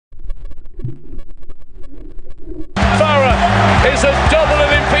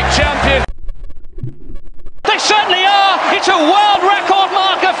It's a world record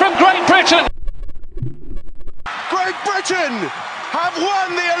marker from Great Britain. Great Britain have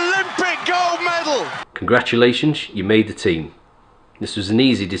won the Olympic gold medal. Congratulations, you made the team. This was an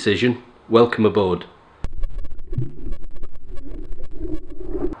easy decision. Welcome aboard.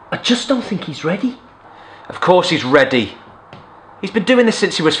 I just don't think he's ready. Of course he's ready. He's been doing this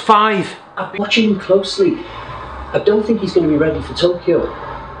since he was 5. I've been watching him closely. I don't think he's going to be ready for Tokyo.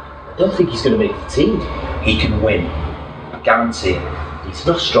 I don't think he's going to make the team. He can win. I guarantee it. He's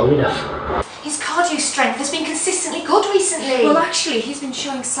not strong enough. His cardio strength has been consistently good recently. Well, actually, he's been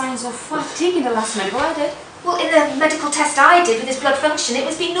showing signs of fatigue in the last medical I did. Well, in the medical test I did with his blood function, it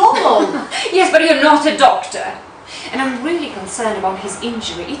was been normal. Yes, but you're not a doctor. And I'm really concerned about his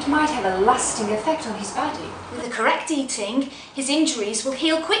injury. It might have a lasting effect on his body. With the correct eating, his injuries will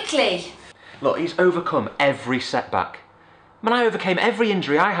heal quickly. Look, he's overcome every setback. I mean, I overcame every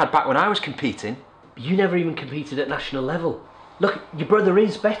injury I had back when I was competing. You never even competed at national level. Look, your brother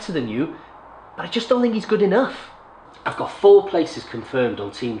is better than you, but I just don't think he's good enough. I've got 4 places confirmed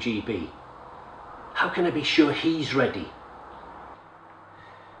on Team GB. How can I be sure he's ready?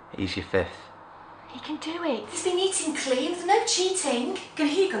 He's your 5th. He can do it. He's been eating clean, there's no cheating. Can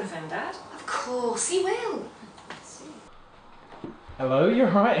he confirm that? Of course he will. Hello, you're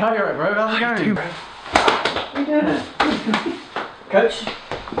right. How you alright, bro? How's it going? How you doing? Coach?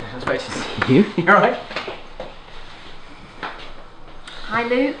 I was waiting to see you. You alright? Hi,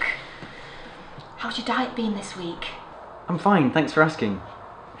 Luke. How's your diet been this week? I'm fine, thanks for asking.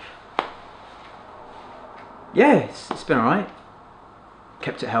 Yeah, it's been alright.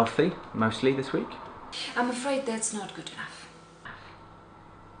 Kept it healthy, mostly this week. I'm afraid that's not good enough.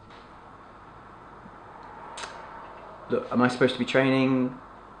 Look, am I supposed to be training?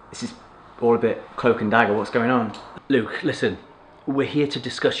 This is all a bit cloak and dagger. What's going on? Luke, listen. We're here to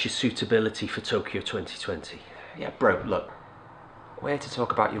discuss your suitability for Tokyo 2020. Yeah, bro, look. We're here to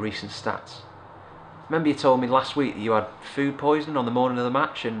talk about your recent stats. Remember you told me last week that you had food poisoning on the morning of the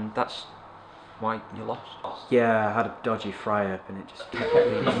match and that's why you lost? Yeah, I had a dodgy fry-up and it just kept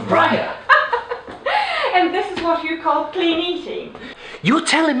me... Fryer! And this is what you call clean eating? You're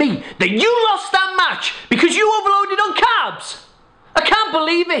telling me that you lost that match because you overloaded on carbs? I can't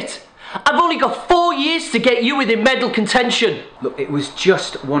believe it! I've only got 4 years to get you within medal contention. Look, it was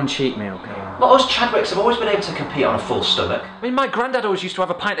just one cheat meal, okay? Well, us Chadwicks have always been able to compete on a full stomach. I mean, my granddad always used to have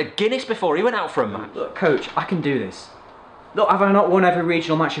a pint of Guinness before he went out for a match. Look, coach, I can do this. Look, have I not won every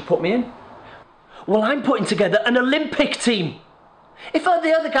regional match you put me in? Well, I'm putting together an Olympic team. If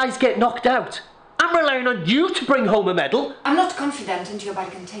the other guys get knocked out, I'm relying on you to bring home a medal. I'm not confident until your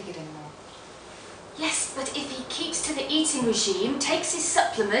body can take it anymore. Yes, but if he keeps to the eating regime, takes his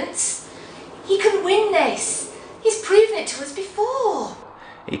supplements, he can win this. He's proven it to us before.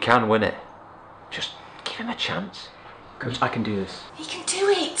 He can win it. Just give him a chance. Coach, I can do this. He can do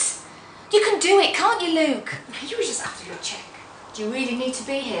it. You can do it, can't you, Luke? You were just after your check. Do you really need to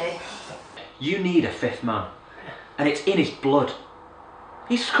be here? You need a 5th man. And it's in his blood.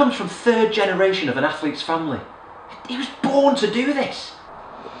 He comes from 3rd generation of an athlete's family. He was born to do this.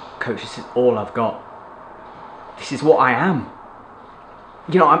 Coach, this is all I've got. This is what I am.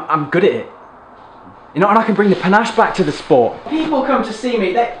 You know, I'm good at it. You know, and I can bring the panache back to the sport. People come to see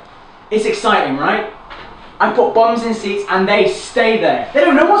me, it's exciting, right? I put bombs in seats and they stay there. They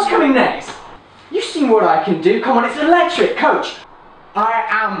don't know what's coming next. You've seen what I can do. Come on, it's electric, coach. I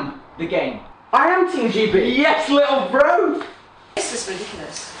am the game. I am Team GB. Yes, little bro. This is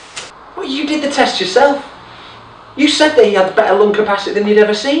ridiculous. Well, you did the test yourself. You said that he had better lung capacity than you'd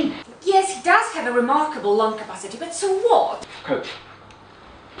ever seen. Yes, he does have a remarkable lung capacity, but so what? Coach,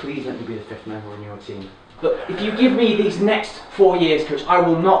 please let me be the 5th member on your team. Look, if you give me these next 4 years, coach, I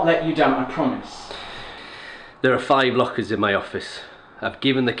will not let you down, I promise. There are 5 lockers in my office. I've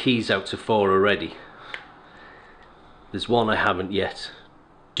given the keys out to 4 already. There's one I haven't yet.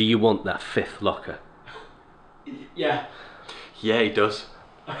 Do you want that 5th locker? Yeah. Yeah, he does.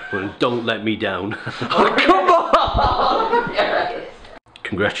 Well, don't let me down. Oh, come on! Yes.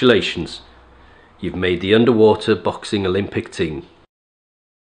 Congratulations. You've made the underwater boxing Olympic team.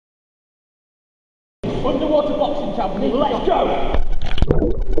 Underwater boxing champion, let's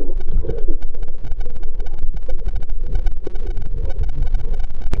go!